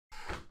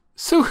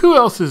So who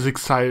else is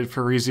excited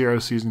for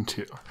ReZero Season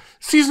 2?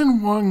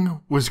 Season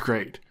 1 was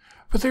great,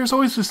 but there's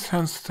always a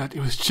sense that it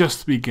was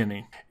just the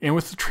beginning. And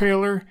with the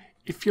trailer,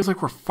 it feels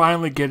like we're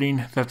finally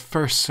getting that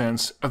first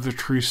sense of the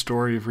true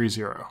story of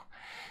ReZero.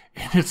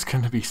 And it's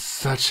going to be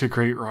such a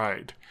great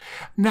ride.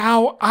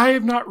 Now, I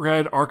have not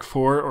read Arc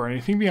 4 or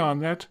anything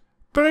beyond that,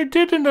 but I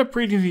did end up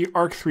reading the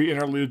Arc 3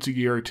 interludes a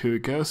year or two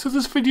ago, so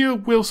this video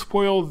will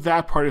spoil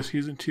that part of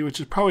Season 2,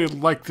 which is probably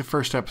like the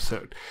first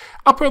episode.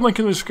 I'll put a link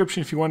in the description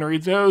if you want to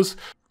read those.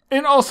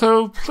 And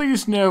also,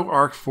 please no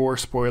Arc 4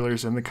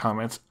 spoilers in the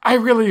comments. I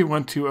really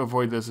want to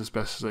avoid those as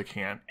best as I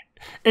can.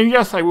 And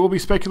yes, I will be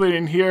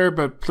speculating here,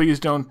 but please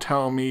don't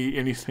tell me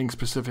anything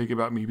specific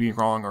about me being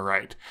wrong or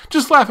right.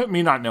 Just laugh at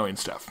me not knowing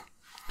stuff.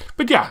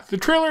 But yeah, the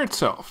trailer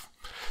itself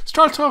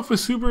starts off with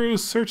Subaru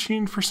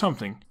searching for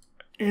something.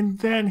 And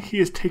then he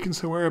is taken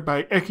somewhere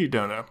by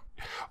Echidna,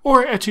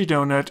 or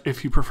Echidonut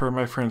if you prefer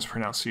my friend's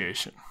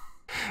pronunciation.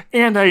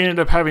 And I ended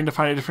up having to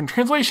find a different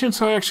translation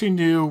so I actually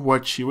knew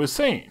what she was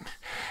saying.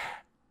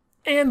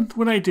 And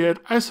when I did,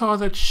 I saw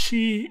that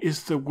she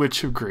is the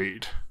Witch of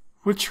Greed,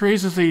 which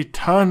raises a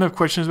ton of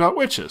questions about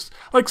witches.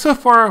 Like so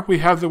far, we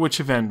have the Witch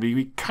of Envy.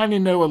 We kind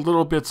of know a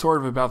little bit sort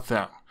of about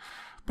them.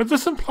 But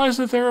this implies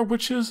that there are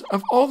witches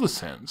of all the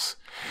sins.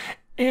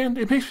 And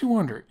it makes me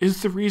wonder,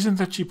 is the reason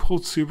that she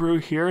pulled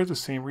Subaru here the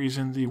same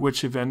reason the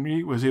Witch of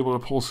Envy was able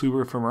to pull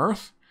Subaru from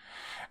Earth?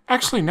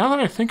 Actually, now that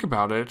I think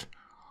about it,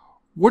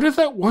 what if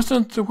that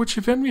wasn't the Witch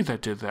of Envy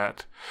that did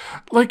that?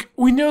 Like,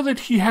 we know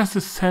that he has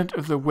the scent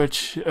of the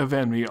Witch of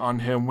Envy on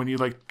him when he,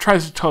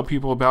 tries to tell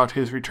people about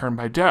his return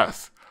by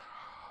death.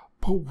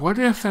 But what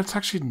if that's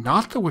actually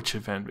not the Witch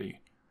of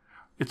Envy?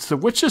 It's the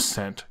witch's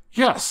scent,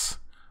 yes.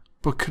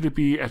 But could it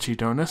be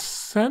Echidna's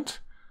scent?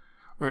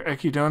 Or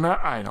Echidna?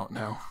 I don't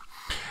know.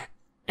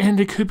 And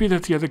it could be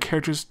that the other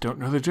characters don't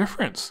know the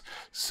difference.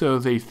 So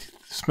they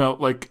smell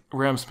like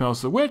Rem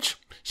smells the witch.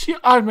 She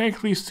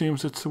automatically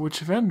assumes it's the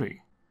Witch of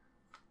Envy.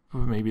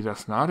 But maybe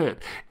that's not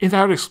it. And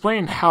that would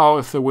explain how,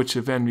 if the Witch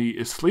of Envy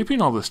is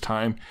sleeping all this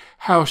time,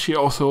 how she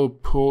also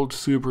pulled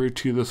Subaru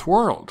to this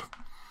world.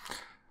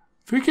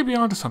 So we could be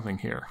onto something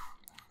here.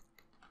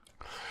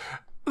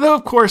 Though,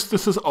 of course,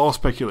 this is all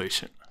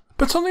speculation.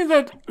 But something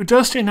that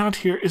does stand out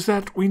here is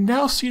that we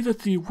now see that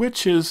the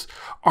witches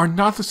are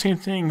not the same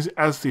things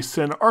as the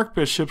Sin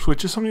Archbishops,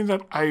 which is something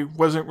that I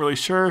wasn't really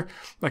sure.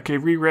 Like, I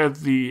reread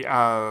the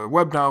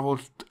web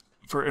novel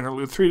for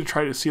Interlude 3 to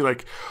try to see,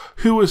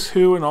 who was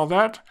who and all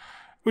that,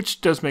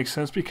 which does make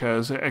sense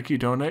because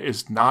Echidna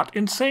is not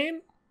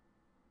insane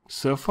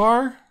so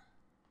far.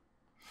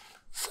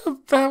 So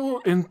that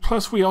will, and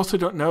plus we also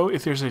don't know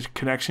if there's a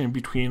connection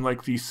between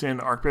the Sin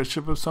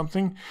Archbishop of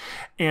something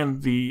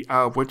and the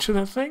witch of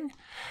that thing.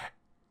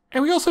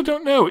 And we also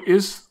don't know,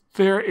 is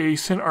there a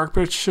Sin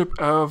Archbishop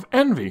of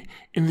Envy?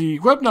 In the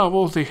web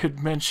novel they had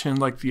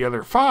mentioned the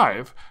other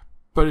 5,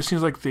 but it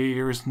seems like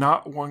there is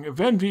not one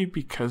of Envy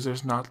because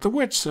there's not the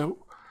witch.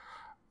 So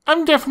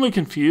I'm definitely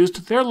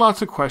confused. There are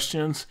lots of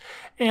questions,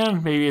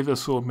 and maybe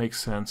this will make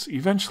sense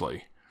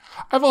eventually.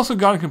 I've also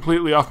gone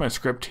completely off my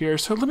script here,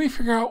 so let me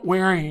figure out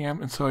where I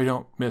am and so I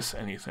don't miss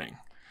anything.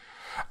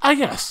 I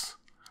guess.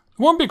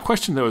 One big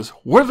question, though, is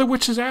what are the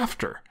witches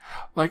after?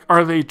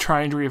 Are they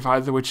trying to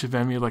revive the Witch of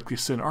Envy like the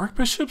Sin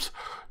Archbishops?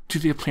 Do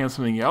they plan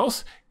something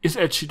else? Is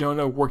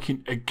Echidna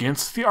working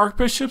against the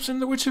Archbishops in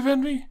the Witch of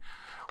Envy?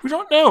 We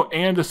don't know,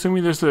 and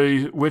assuming there's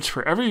a witch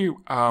for every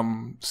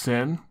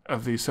sin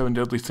of the 7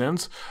 deadly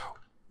sins,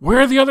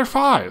 where are the other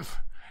 5?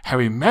 Have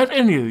we met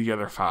any of the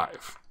other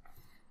 5?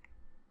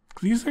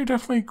 These are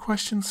definitely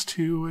questions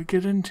to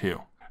get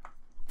into.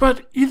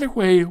 But either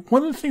way,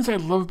 one of the things I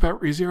love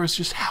about ReZero is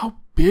just how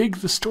big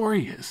the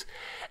story is.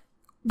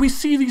 We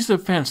see these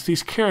events,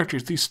 these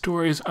characters, these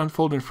stories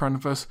unfold in front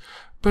of us,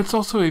 but it's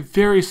also a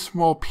very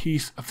small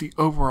piece of the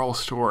overall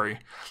story.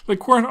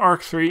 We're in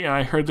Arc 3, and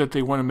I heard that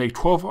they want to make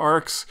 12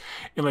 arcs,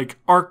 and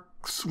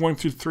Arcs 1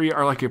 through 3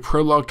 are a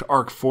prologue to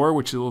Arc 4,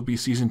 which will be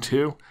Season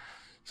 2.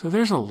 So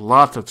there's a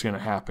lot that's going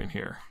to happen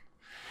here.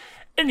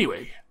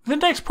 Anyway, the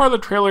next part of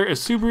the trailer is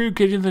Subaru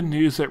getting the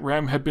news that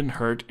Rem had been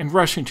hurt and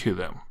rushing to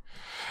them.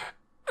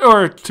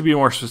 Or, to be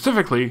more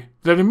specifically,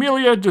 that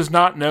Amelia does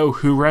not know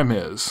who Rem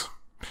is.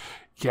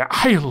 Yeah,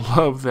 I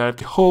love that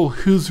whole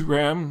who's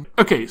Rem.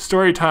 Okay,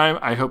 story time.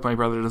 I hope my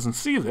brother doesn't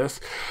see this,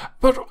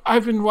 but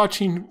I've been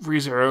watching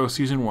ReZero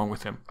Season 1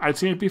 with him. I'd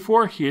seen it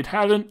before, he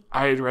hadn't.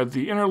 I had read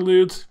the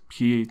interludes,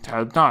 he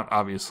had not,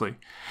 obviously.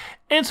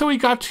 And so we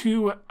got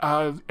to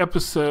the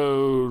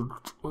episode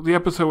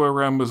where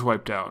Rem was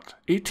wiped out.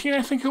 18,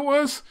 I think it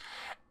was?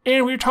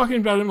 And we were talking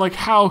about him,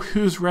 how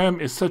who's Rem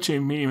is such a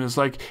meme. It's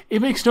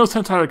it makes no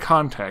sense out of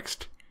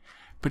context.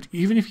 But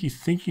even if you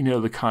think you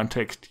know the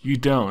context, you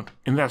don't.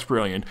 And that's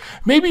brilliant.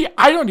 Maybe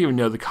I don't even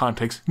know the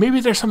context. Maybe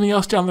there's something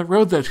else down the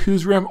road that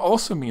who's Rem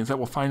also means that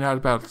we'll find out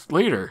about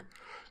later.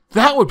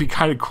 That would be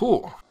kind of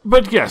cool.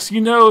 But yes,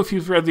 if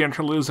you've read the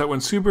interludes, that when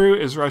Subaru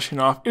is rushing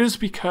off, it is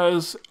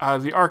because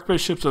the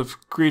Archbishops of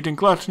Greed and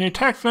Gluttony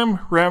attacked them.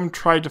 Rem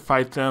tried to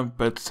fight them,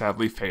 but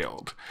sadly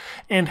failed,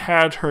 and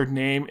had her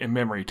name and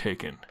memory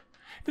taken.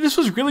 And this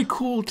was really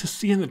cool to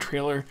see in the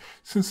trailer,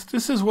 since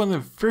this is one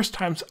of the first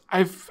times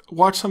I've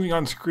watched something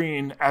on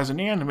screen as an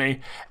anime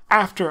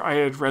after I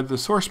had read the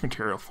source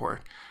material for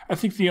it. I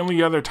think the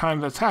only other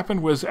time that's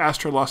happened was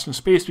Astra Lost in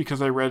Space,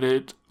 because I read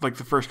it like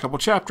the first couple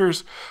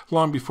chapters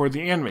long before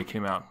the anime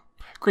came out.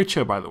 Great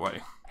show, by the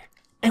way.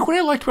 And what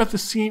I liked about the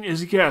scene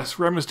is, yes,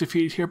 Rem is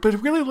defeated here, but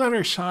it really let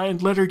her shine,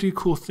 let her do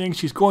cool things.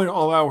 She's going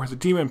all out with the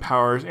demon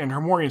powers and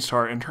her Morning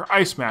Star and her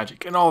ice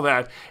magic and all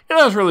that, and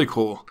that was really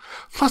cool.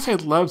 Plus, I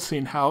loved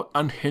seeing how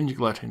unhinged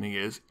Gluttony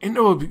is, and it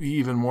will be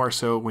even more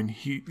so when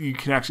you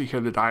can actually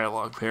hear the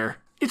dialogue there.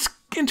 It's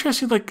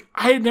interesting, like,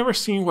 I had never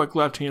seen what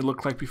Gluttony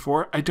looked like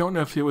before. I don't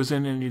know if it was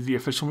in any of the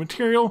official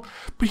material,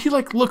 but he,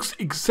 like, looks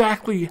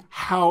exactly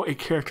how a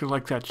character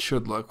like that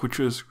should look, which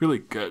was really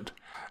good.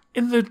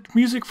 And the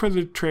music for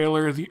the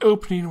trailer, the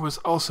opening, was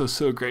also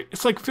so great.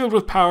 It's like filled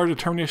with power,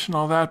 determination,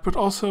 all that, but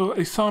also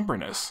a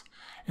somberness.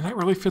 And that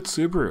really fits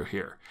Subaru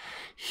here.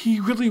 He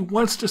really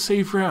wants to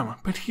save Rem,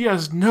 but he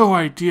has no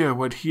idea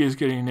what he is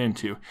getting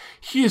into.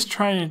 He is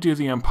trying to do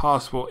the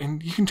impossible,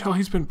 and you can tell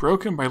he's been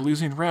broken by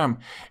losing Rem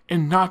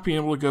and not being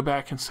able to go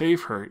back and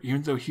save her,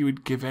 even though he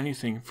would give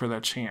anything for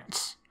that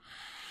chance.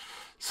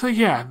 So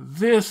yeah,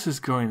 this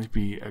is going to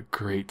be a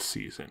great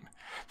season.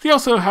 They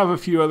also have a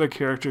few other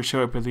characters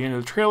show up at the end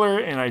of the trailer,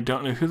 and I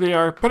don't know who they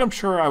are, but I'm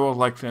sure I will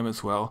like them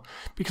as well,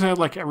 because I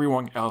like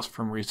everyone else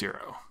from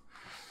ReZero.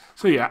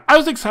 So yeah, I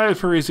was excited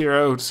for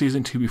ReZero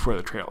Season 2 before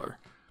the trailer,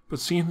 but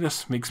seeing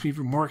this makes me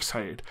even more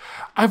excited.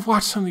 I've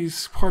watched some of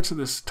these parts of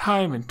this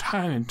time and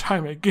time and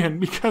time again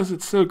because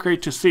it's so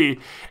great to see,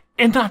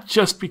 and not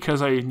just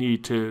because I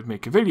need to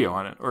make a video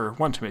on it, or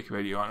want to make a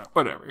video on it,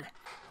 whatever.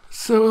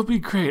 So it'll be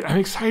great. I'm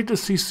excited to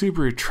see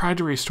Subaru try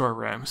to restore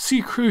Rem,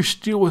 see Krush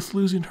deal with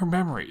losing her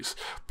memories.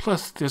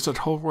 Plus, there's that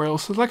whole royal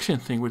selection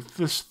thing with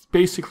this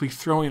basically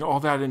throwing all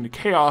that into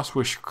chaos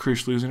with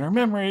Krush losing her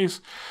memories.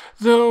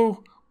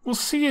 Though, we'll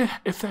see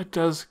if that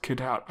does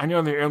get out. I know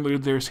in the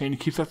interlude they were saying to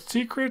keep that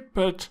secret,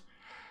 but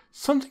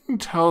something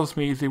tells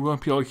me they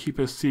won't be able to keep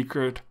it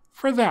secret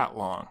for that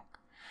long.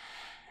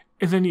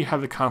 And then you have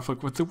the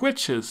conflict with the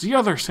witches, the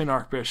other Sin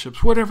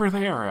Archbishops, whatever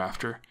they are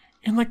after.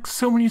 And like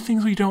so many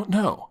things we don't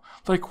know.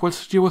 Like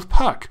what's the deal with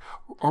Puck,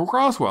 or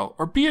Roswell,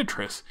 or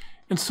Beatrice,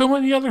 and so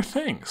many other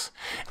things.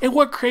 And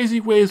what crazy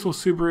ways will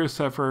Subaru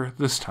suffer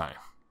this time?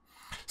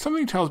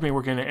 Something tells me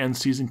we're going to end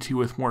Season 2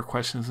 with more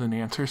questions than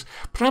answers,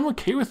 but I'm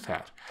okay with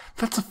that.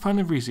 That's the fun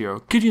of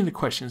ReZero, getting the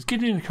questions,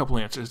 getting a couple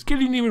answers,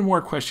 getting even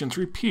more questions,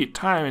 repeat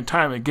time and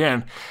time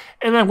again,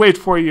 and then wait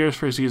 4 years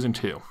for Season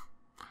 2.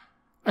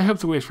 I hope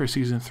the wait for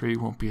Season 3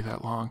 won't be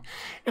that long.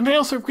 And I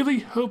also really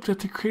hope that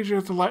the creator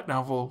of the light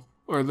novel,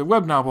 or the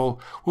web novel,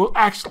 will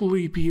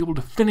actually be able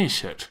to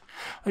finish it.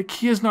 Like,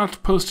 he has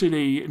not posted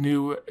a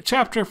new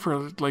chapter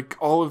for like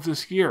all of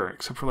this year,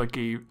 except for like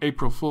a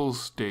April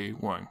Fool's Day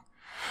one.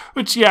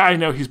 Which, yeah, I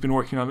know he's been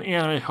working on the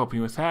anime,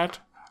 helping with that.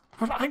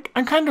 But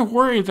I'm kind of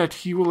worried that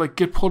he will like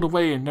get pulled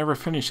away and never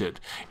finish it.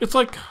 It's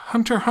like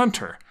Hunter x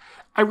Hunter.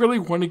 I really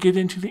want to get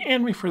into the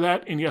anime for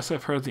that, and yes,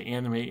 I've heard the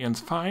anime ends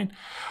fine,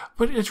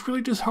 but it's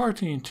really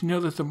disheartening to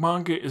know that the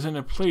manga is in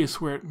a place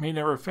where it may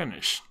never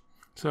finish.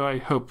 So I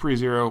hope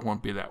ReZero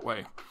won't be that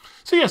way.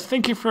 So yes,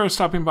 thank you for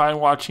stopping by and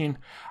watching.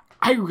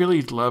 I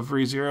really love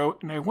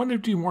ReZero, and I want to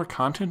do more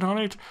content on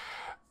it,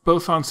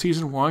 both on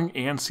Season 1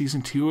 and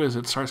Season 2 as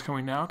it starts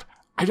coming out.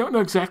 I don't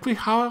know exactly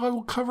how I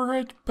will cover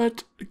it,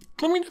 but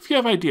let me know if you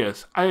have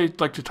ideas.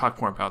 I'd like to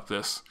talk more about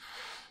this.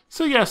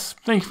 So yes,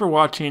 thank you for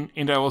watching,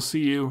 and I will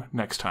see you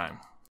next time.